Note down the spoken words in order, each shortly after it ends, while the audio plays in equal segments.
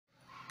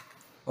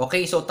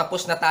Okay, so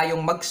tapos na tayong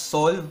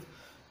mag-solve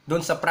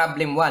dun sa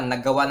problem 1.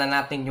 Nagawa na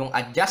natin yung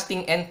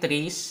adjusting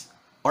entries,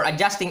 or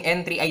adjusting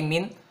entry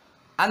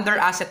under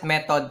asset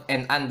method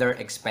and under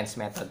expense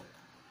method.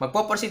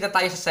 Magpo-proceed na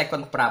tayo sa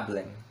second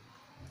problem.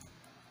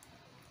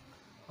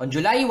 On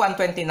July 1,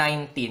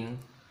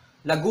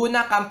 2019,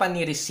 Laguna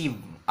Company received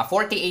a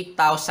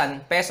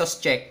 48,000 pesos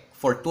check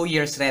for 2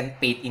 years rent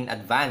paid in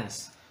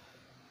advance.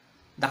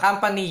 The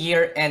company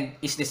year end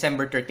is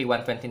December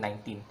 31,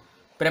 2019.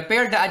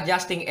 Prepare the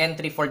adjusting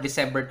entry for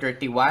December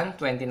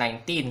 31,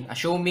 2019,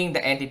 assuming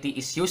the entity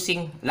is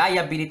using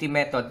liability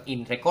method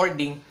in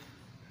recording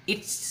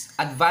its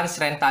advance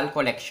rental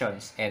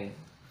collections. And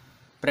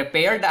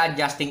prepare the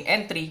adjusting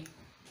entry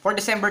for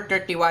December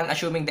 31,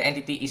 assuming the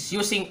entity is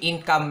using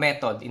income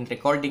method in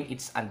recording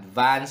its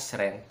advance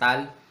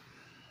rental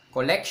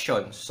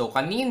collections. So,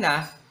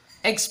 kanina,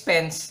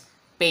 expense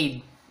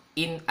paid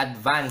in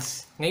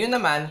advance. Ngayon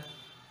naman,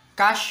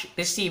 cash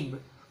received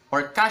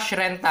or cash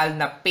rental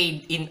na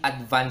paid in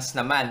advance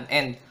naman.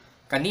 And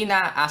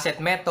kanina, asset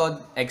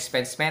method,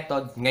 expense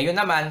method. Ngayon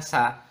naman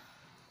sa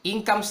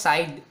income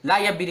side,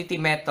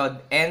 liability method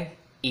and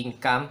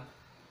income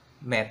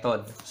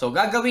method. So,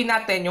 gagawin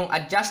natin yung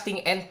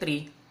adjusting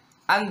entry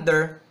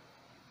under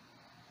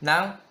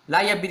ng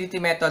liability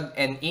method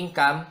and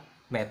income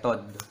method.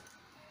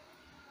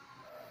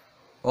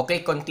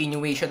 Okay,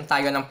 continuation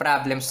tayo ng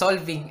problem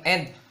solving.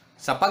 And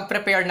sa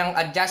pag-prepare ng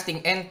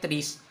adjusting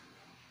entries,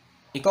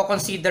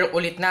 i-consider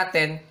ulit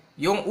natin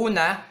yung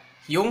una,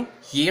 yung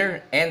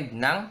year end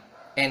ng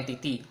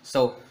entity.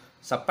 So,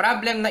 sa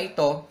problem na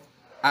ito,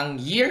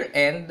 ang year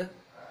end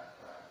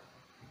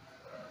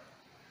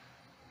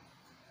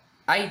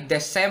ay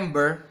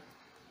December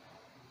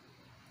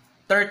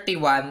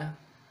 31,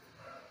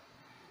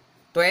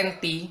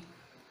 2019.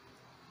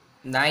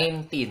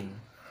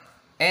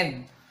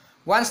 And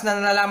once na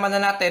nalaman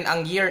na natin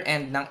ang year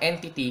end ng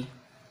entity,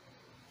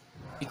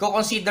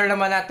 i-consider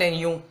naman natin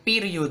yung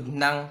period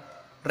ng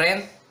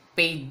rent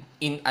paid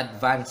in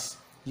advance.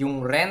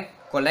 Yung rent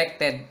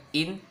collected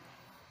in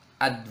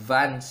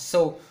advance.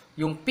 So,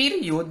 yung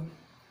period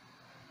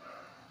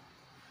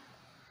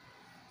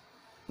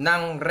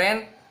ng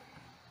rent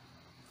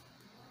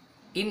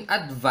in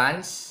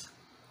advance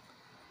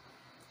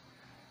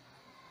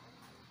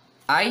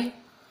ay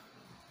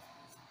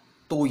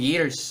 2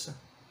 years.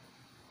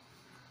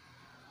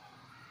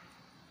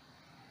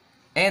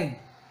 And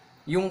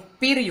yung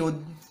period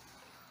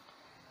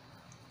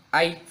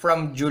ay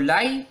from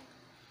July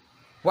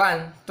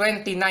 1,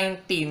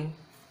 2019,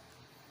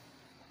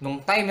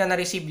 nung time na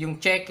na-receive yung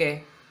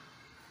cheque,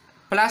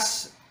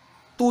 plus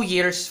 2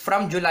 years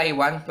from July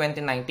 1,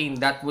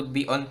 2019. That would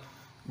be on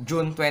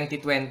June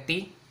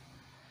 2020,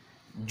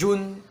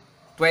 June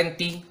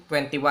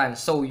 2021.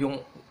 So, yung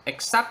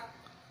exact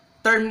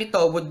term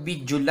nito would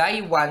be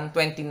July 1,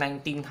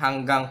 2019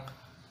 hanggang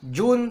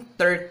June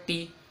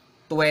 30,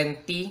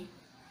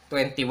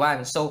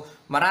 2021. So,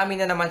 marami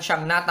na naman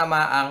siyang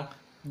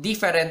natamaang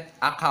different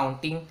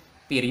accounting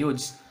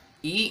periods.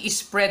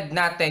 I-spread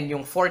natin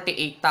yung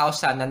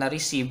 48,000 na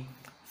na-receive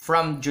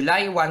from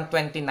July 1,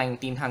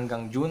 2019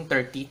 hanggang June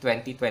 30,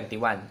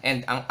 2021.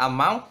 And ang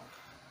amount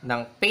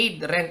ng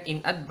paid rent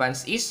in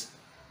advance is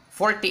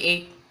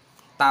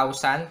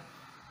 48,000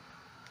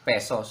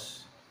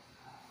 pesos.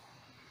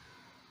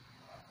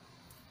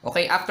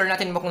 Okay, after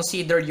natin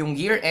mo-consider yung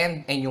year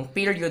end and yung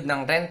period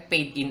ng rent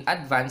paid in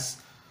advance,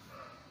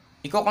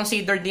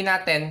 i-consider din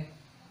natin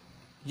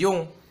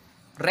yung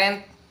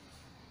rent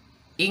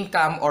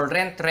income or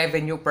rent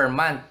revenue per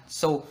month.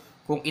 So,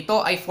 kung ito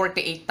ay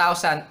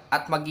 48,000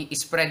 at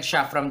mag-i-spread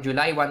siya from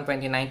July 1,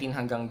 2019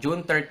 hanggang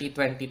June 30,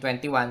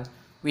 2021,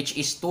 which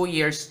is 2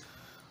 years,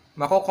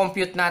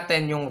 mako-compute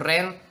natin yung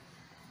rent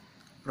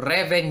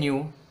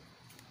revenue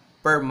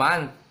per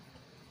month.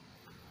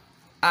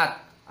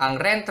 At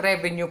ang rent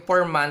revenue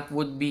per month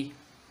would be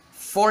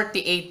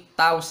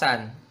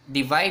 48,000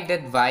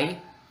 divided by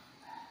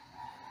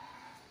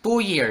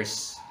 2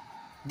 years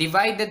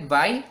divided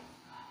by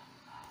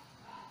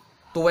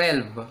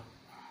 12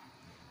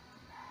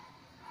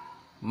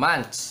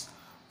 months.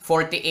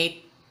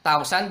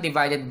 48,000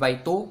 divided by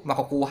 2,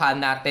 makukuha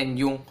natin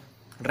yung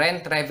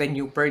rent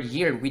revenue per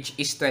year, which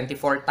is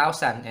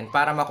 24,000. And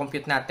para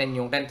makompute natin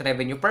yung rent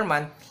revenue per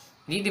month,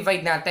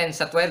 i-divide natin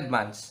sa 12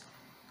 months.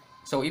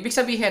 So, ibig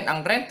sabihin,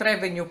 ang rent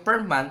revenue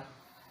per month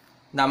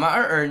na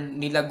ma-earn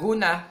ni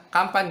Laguna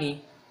Company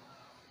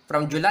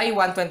from July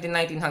 1,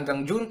 2019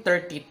 hanggang June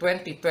 30,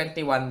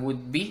 2021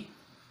 would be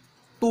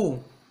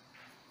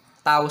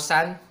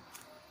 2,000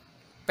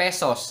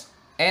 pesos.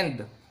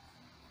 And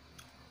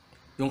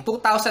yung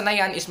 2,000 na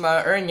yan is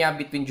ma-earn niya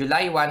between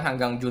July 1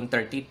 hanggang June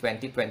 30,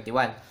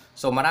 2021.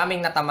 So, maraming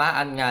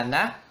natamaan nga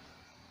na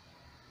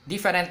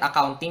different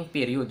accounting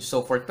periods.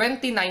 So, for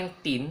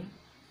 2019,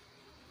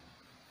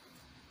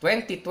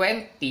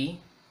 2020,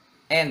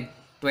 and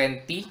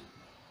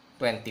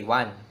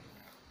 2021.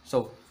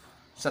 So,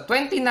 sa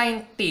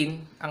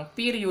 2019, ang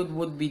period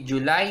would be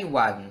July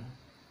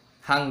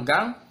 1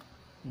 hanggang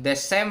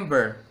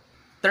December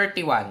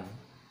 31.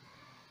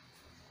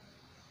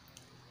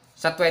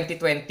 Sa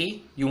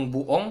 2020, yung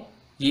buong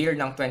year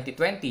ng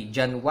 2020,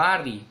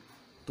 January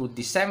to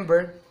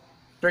December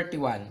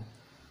 31.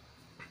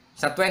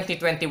 Sa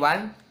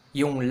 2021,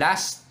 yung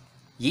last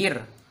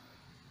year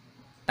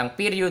ng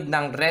period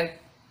ng rent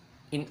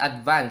in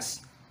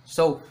advance.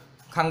 So,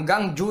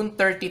 hanggang June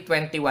 30,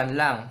 2021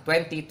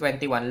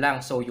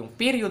 lang. So, yung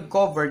period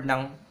covered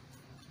ng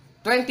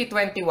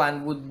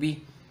 2021 would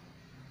be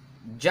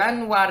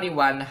January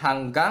 1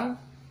 hanggang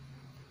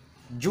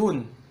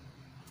June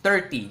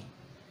 30.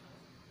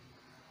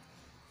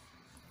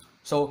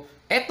 So,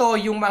 ito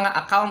yung mga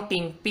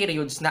accounting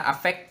periods na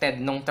affected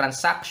nung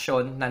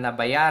transaction na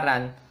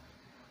nabayaran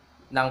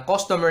ng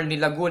customer ni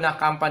Laguna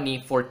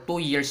Company for 2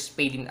 years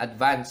paid in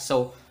advance.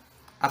 So,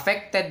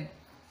 affected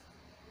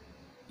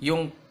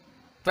yung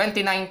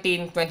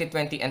 2019,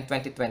 2020, and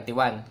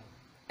 2021.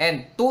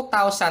 And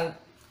 2,000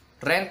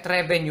 rent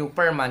revenue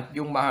per month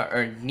yung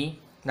ma-earn ni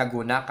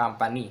Laguna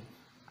Company,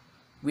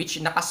 which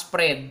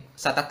nakaspread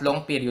sa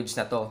tatlong periods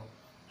na to.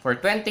 For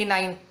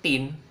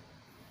 2019,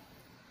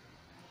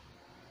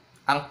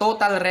 ang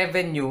total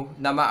revenue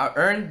na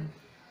ma-earn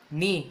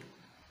ni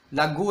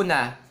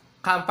Laguna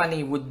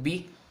Company would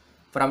be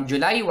from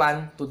July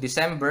 1 to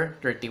December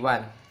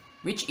 31,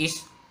 which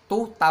is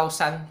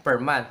 2,000 per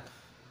month.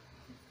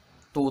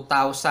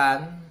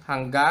 2,000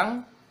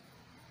 hanggang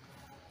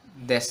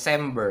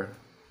December.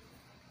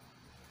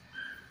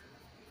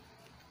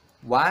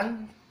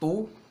 1,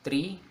 2,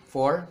 3,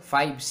 4,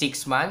 5,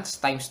 6 months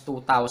times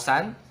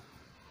 2,000.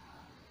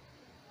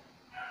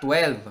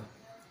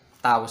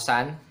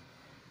 12,000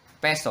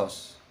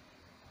 pesos.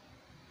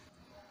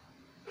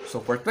 So,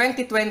 for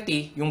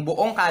 2020, yung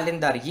buong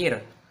calendar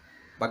year,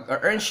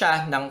 mag-earn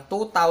siya ng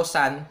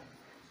 2,000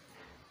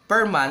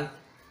 per month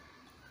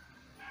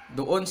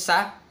doon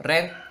sa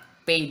rent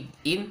paid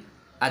in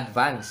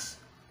advance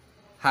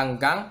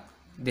hanggang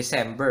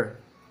December.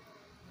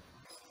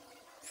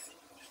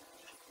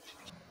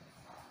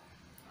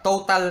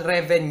 Total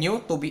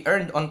revenue to be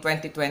earned on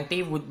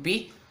 2020 would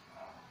be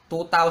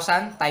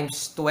 2,000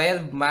 times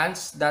 12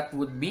 months. That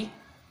would be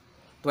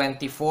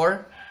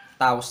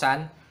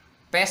 24,000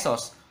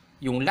 pesos.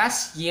 Yung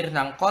last year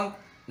ng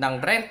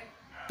rent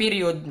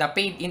period na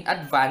paid in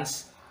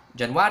advance,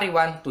 January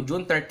 1 to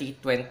June 30,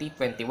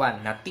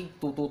 2021, na tig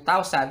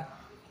 2,000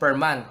 per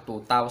month.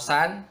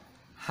 2,000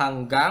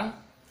 hanggang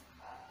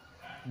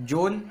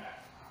June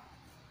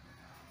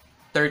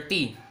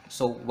 30.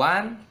 So,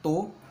 1,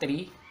 2,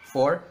 3,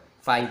 4,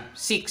 5,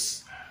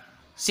 6.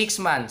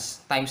 6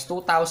 months times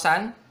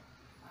 2,000,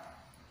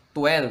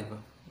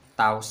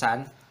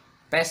 12,000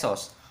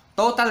 pesos.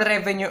 Total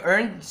revenue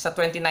earned sa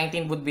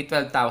 2019 would be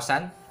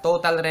 12,000.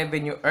 Total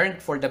revenue earned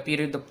for the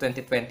period of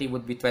 2020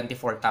 would be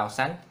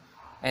 24,000.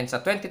 And sa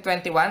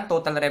 2021,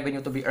 total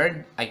revenue to be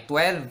earned ay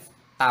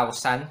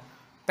 12,000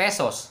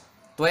 pesos.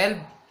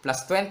 12 plus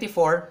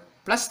 24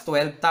 plus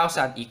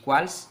 12,000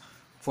 equals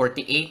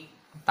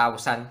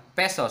 48,000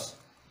 pesos.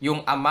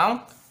 Yung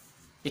amount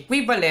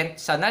equivalent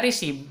sa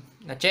na-receive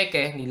na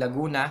cheque ni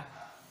Laguna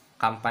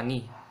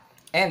Company.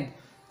 And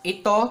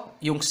ito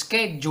yung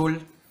schedule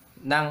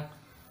ng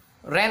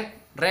rent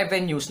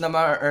revenues na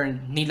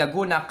ma-earn ni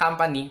Laguna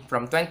Company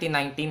from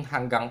 2019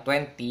 hanggang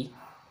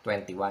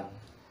 2021.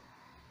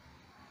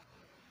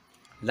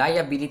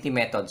 Liability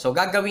method. So,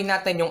 gagawin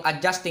natin yung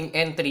adjusting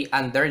entry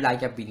under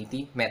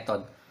liability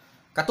method.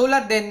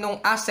 Katulad din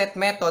nung asset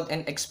method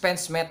and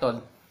expense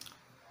method,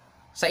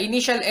 sa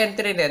initial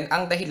entry din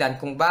ang dahilan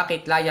kung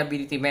bakit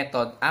liability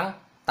method ang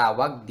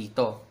tawag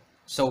dito.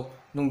 So,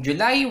 nung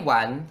July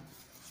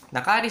 1,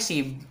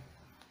 naka-receive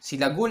si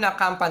Laguna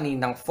Company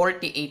ng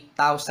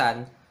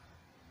 48,000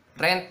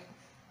 rent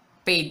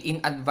paid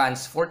in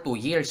advance for 2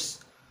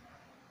 years.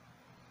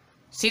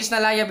 Since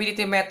na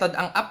liability method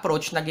ang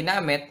approach na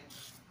ginamit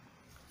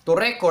to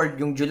record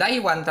yung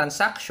July 1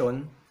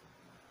 transaction,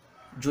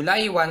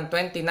 July 1,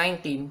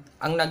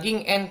 2019, ang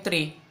naging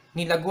entry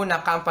ni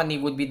Laguna Company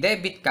would be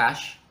debit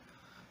cash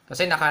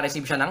kasi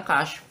naka-receive siya ng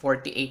cash,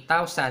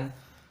 48,000,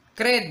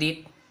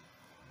 credit,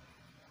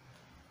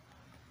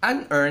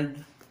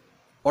 unearned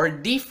or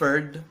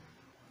deferred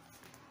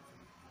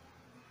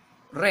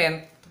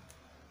rent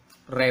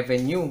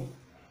revenue.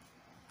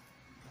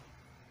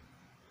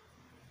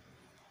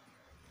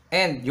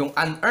 And yung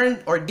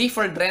unearned or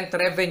deferred rent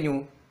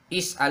revenue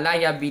is a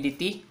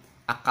liability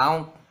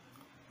account,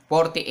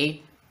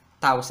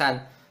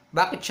 48,000.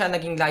 Bakit siya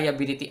naging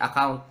liability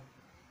account?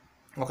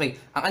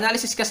 Okay, ang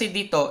analysis kasi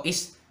dito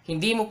is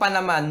hindi mo pa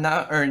naman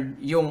na-earn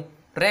yung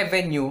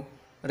revenue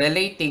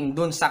relating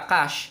dun sa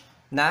cash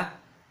na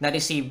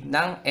na-receive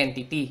ng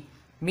entity.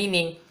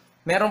 Meaning,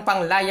 meron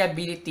pang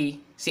liability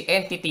si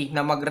entity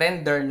na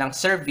mag-render ng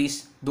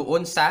service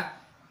doon sa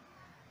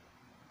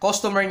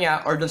customer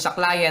niya or doon sa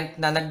client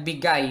na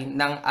nagbigay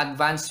ng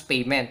advance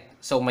payment.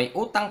 So, may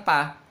utang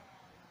pa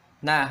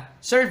na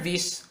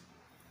service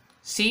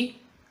si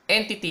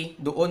entity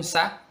doon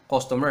sa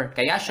customer.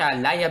 Kaya siya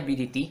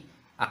liability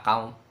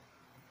account.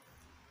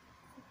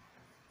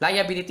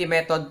 Liability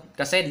method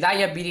kasi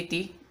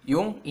liability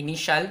yung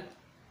initial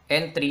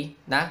entry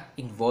na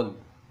involved.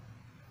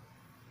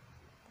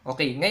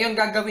 Okay, ngayon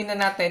gagawin na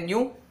natin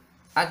yung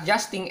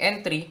adjusting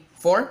entry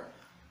for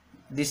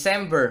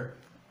December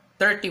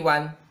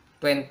 31,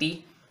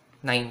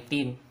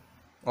 2019.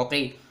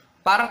 Okay,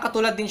 parang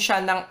katulad din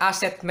siya ng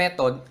asset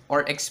method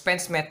or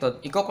expense method,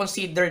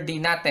 i-consider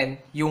din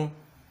natin yung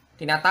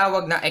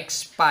tinatawag na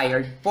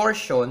expired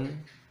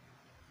portion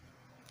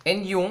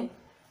and yung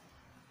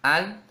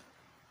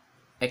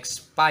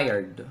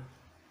unexpired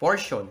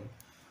portion.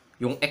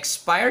 Yung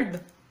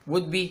expired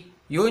would be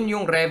yun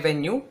yung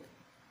revenue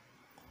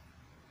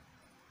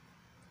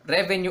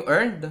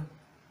earned,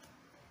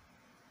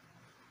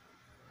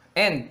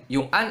 and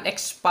yung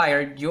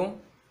unexpired yung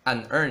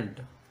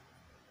unearned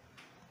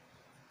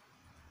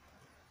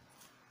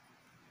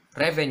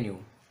revenue.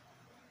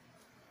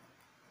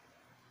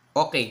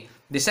 Okay,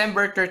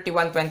 December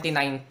 31,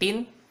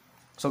 2019.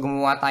 So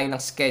gumawa tayo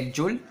ng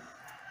schedule.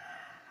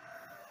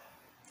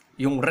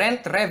 Yung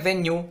rent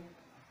revenue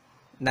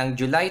ng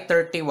July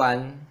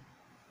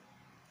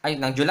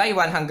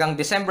 1 hanggang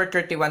December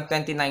 31,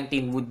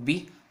 2019 would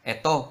be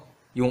ito,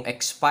 yung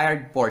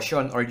expired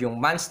portion or yung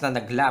months na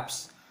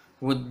naglapse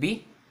would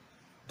be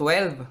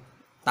 12,000.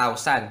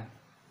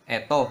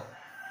 Ito.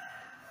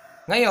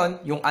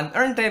 Ngayon, yung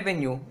unearned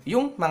revenue,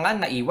 yung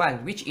mga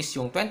naiwan, which is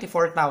yung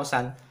 24,000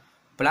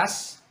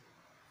 plus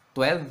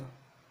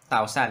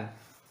 12,000,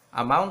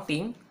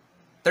 amounting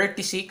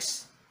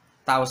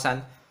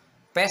 36,000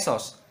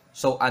 pesos.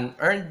 So,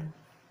 unearned,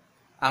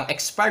 ang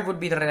expired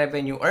would be the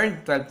revenue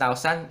earned,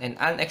 12,000, and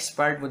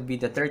unexpired would be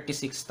the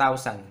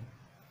 36,000.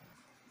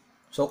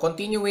 So,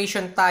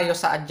 continuation tayo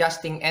sa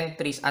adjusting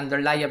entries under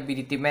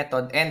liability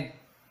method, and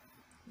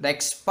the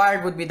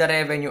expired would be the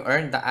revenue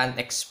earned, the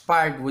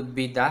unexpired would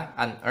be the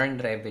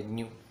unearned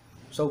revenue.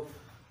 So,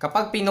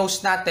 kapag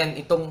pinost natin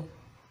itong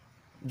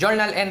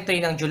journal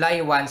entry ng July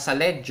 1 sa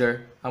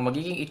ledger, ang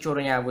magiging itsura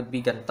niya would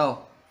be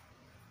ganito.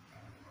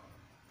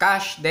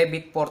 Cash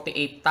debit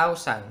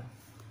 48,000.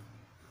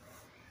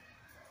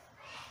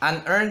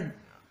 Unearned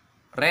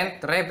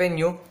rent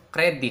revenue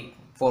credit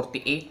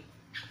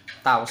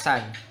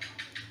 48,000.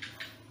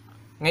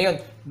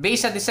 Ngayon,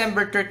 based sa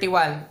December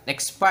 31,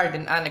 expired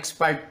and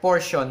unexpired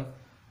portion,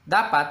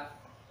 dapat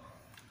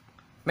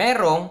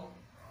merong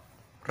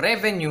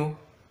revenue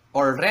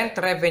or rent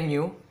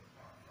revenue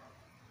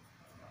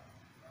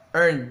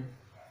earned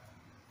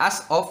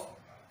as of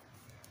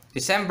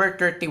December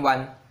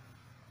 31,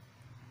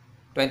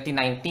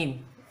 2019,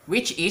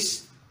 which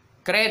is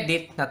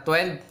credit na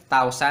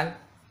 12,000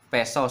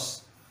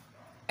 pesos.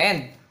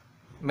 And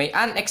may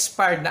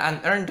unexpired na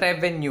unearned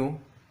revenue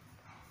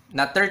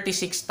na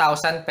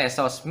 36,000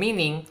 pesos.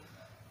 Meaning,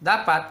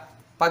 dapat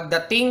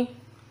pagdating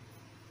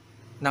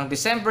ng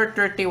December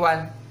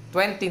 31,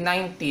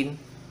 2019,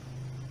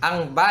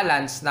 ang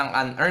balance ng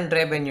unearned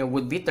revenue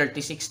would be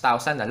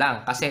 36,000 na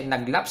lang. Kasi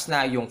naglapse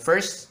na yung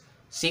first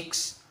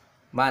 6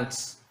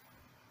 months.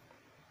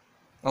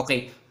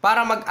 Okay,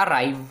 para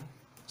mag-arrive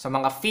sa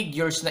mga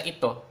figures na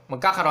ito,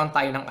 magkakaroon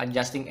tayo ng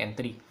adjusting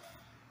entry.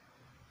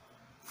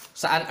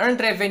 Sa unearned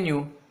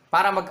revenue,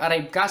 para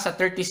mag-arrive ka sa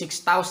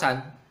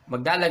 36,000,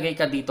 maglalagay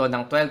ka dito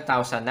ng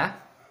 12,000 na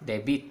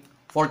debit,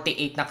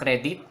 48 na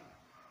credit,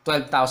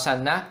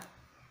 12,000 na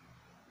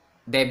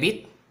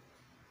debit,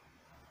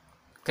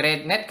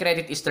 net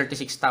credit is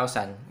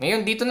 36,000.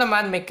 Ngayon dito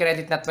naman may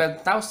credit na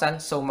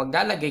 12,000, so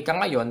maglalagay ka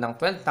ngayon ng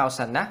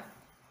 12,000 na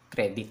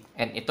credit.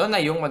 And ito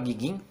na yung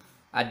magiging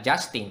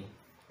adjusting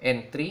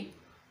entry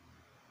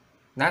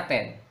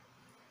natin.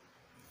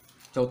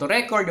 So to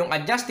record yung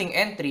adjusting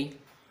entry,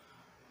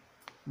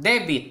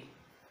 debit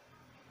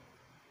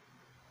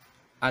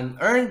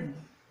unearned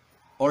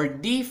or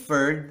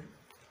deferred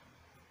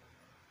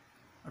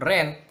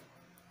rent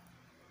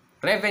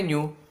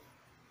revenue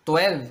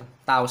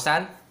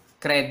 12,000,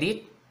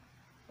 credit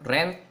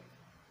rent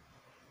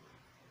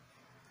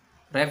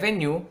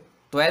revenue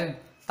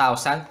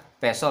 12,000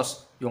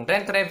 pesos. Yung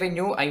rent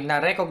revenue ay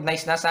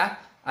na-recognize na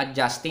sa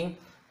adjusting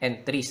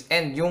entries,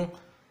 and yung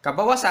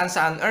kabawasan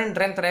sa unearned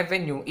rent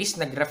revenue is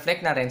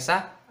nag-reflect na rin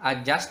sa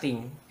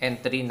adjusting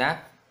entry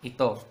na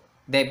ito.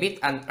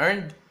 Debit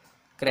unearned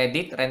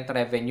credit rent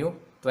revenue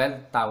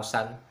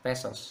 12,000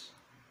 pesos.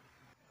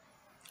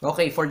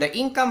 Okay, for the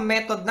income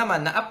method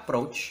naman na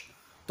approach,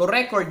 to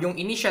record yung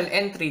initial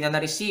entry na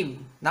na-receive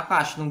na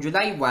cash nung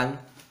July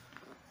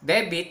 1,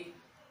 debit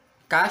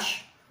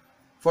cash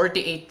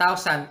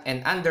 48,000,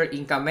 and under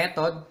income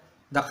method,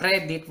 the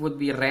credit would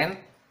be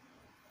rent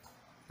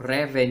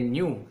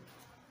revenue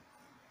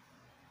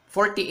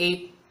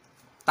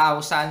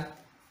 48,000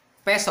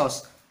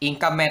 pesos.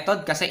 Income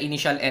method kasi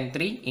initial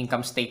entry,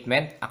 income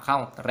statement,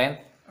 account,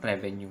 rent,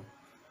 revenue.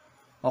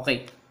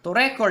 Okay, to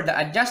record the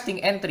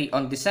adjusting entry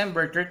on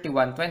December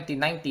 31,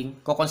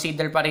 2019,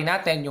 ko-consider pa rin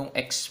natin yung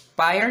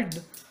expired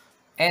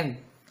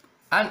and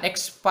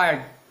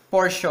unexpired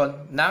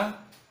portion ng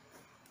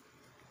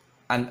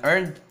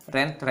unearned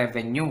rent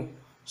revenue.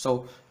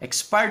 So,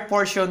 expired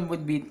portion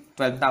would be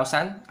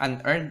 12,000,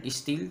 unearned is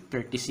still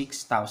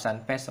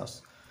 36,000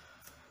 pesos.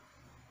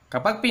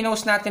 Kapag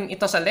pinost natin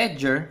ito sa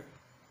ledger,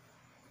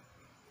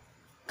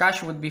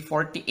 cash would be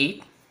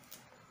 48.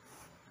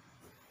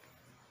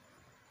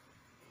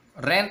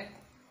 rent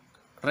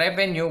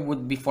revenue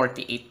would be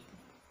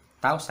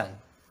 48,000.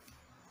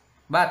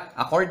 But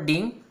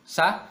according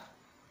sa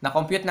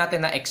na-compute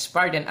natin na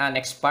expired and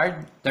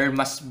unexpired, there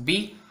must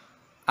be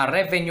a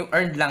revenue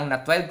earned lang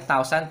na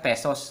 12,000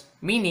 pesos.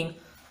 Meaning,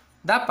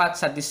 dapat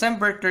sa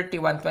December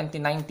 31,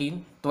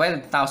 2019,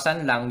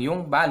 12,000 lang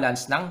yung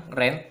balance ng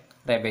rent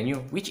revenue,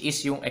 which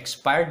is yung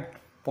expired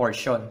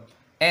portion.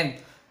 And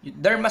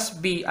there must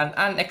be an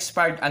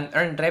unexpired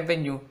unearned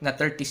revenue na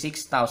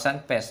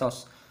 36,000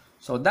 pesos.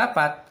 So,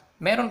 dapat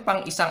meron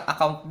pang isang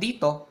account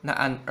dito na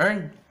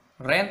unearned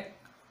rent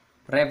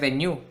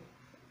revenue,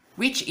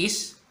 which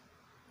is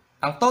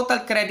ang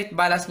total credit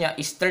balance niya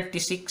is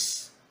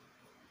 36,000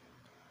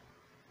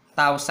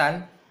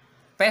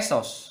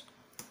 pesos.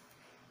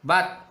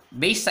 But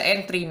based sa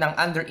entry ng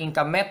under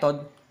income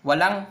method,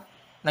 walang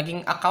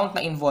naging account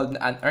na involved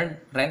na unearned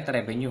rent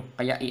revenue.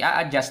 Kaya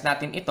i-adjust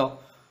natin ito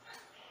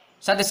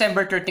sa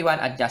December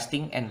 31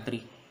 adjusting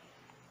entry.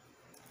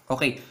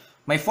 Okay,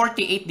 may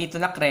 48 dito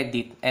na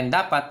credit and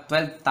dapat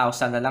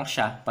 12,000 na lang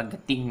siya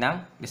pagdating ng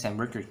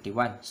December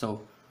 31.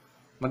 So,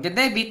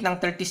 magde-debit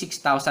ng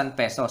 36,000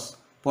 pesos.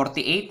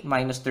 48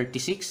 minus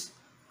 36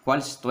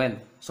 equals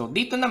 12. So,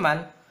 dito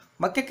naman,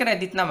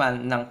 magke-credit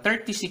naman ng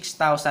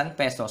 36,000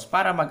 pesos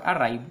para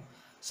mag-arrive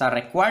sa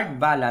required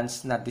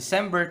balance na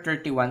December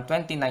 31,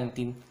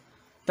 2019,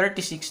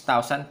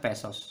 36,000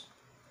 pesos.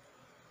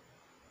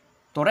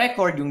 To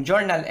record yung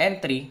journal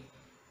entry,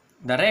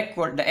 the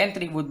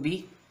entry would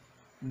be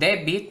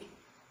debit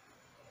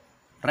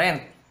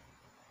rent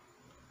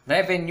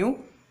revenue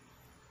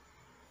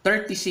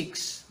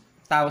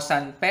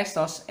 36,000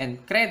 pesos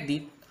and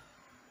credit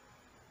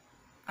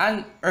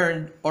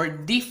unearned or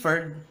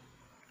deferred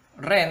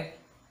rent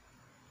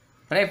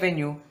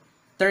revenue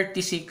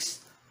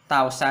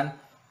 36,000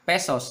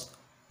 pesos.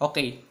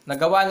 Okay,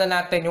 nagawa na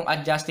natin yung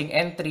adjusting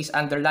entries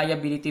under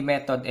liability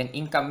method and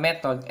income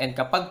method, and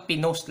kapag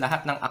pinost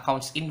lahat ng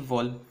accounts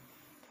involved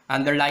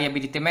under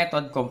liability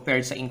method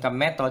compared sa income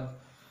method,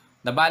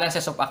 the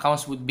balances of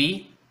accounts would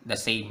be the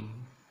same.